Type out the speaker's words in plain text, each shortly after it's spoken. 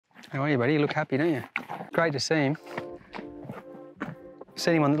How are you, buddy? You look happy, don't you? Great to see him.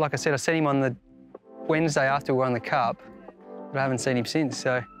 Seen him on, like I said, I seen him on the Wednesday after we won the Cup, but I haven't seen him since,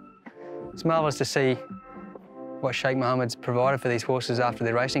 so it's marvellous to see what Sheikh Mohammed's provided for these horses after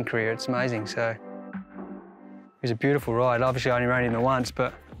their racing career. It's amazing, so it was a beautiful ride. Obviously, I only rode him once,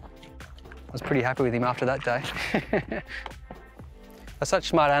 but I was pretty happy with him after that day. They're such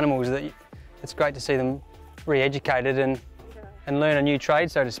smart animals that it's great to see them re-educated and learn a new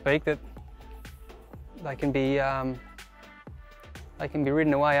trade, so to speak, that they can be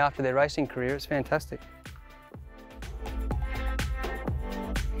ridden away after their racing career. It's fantastic.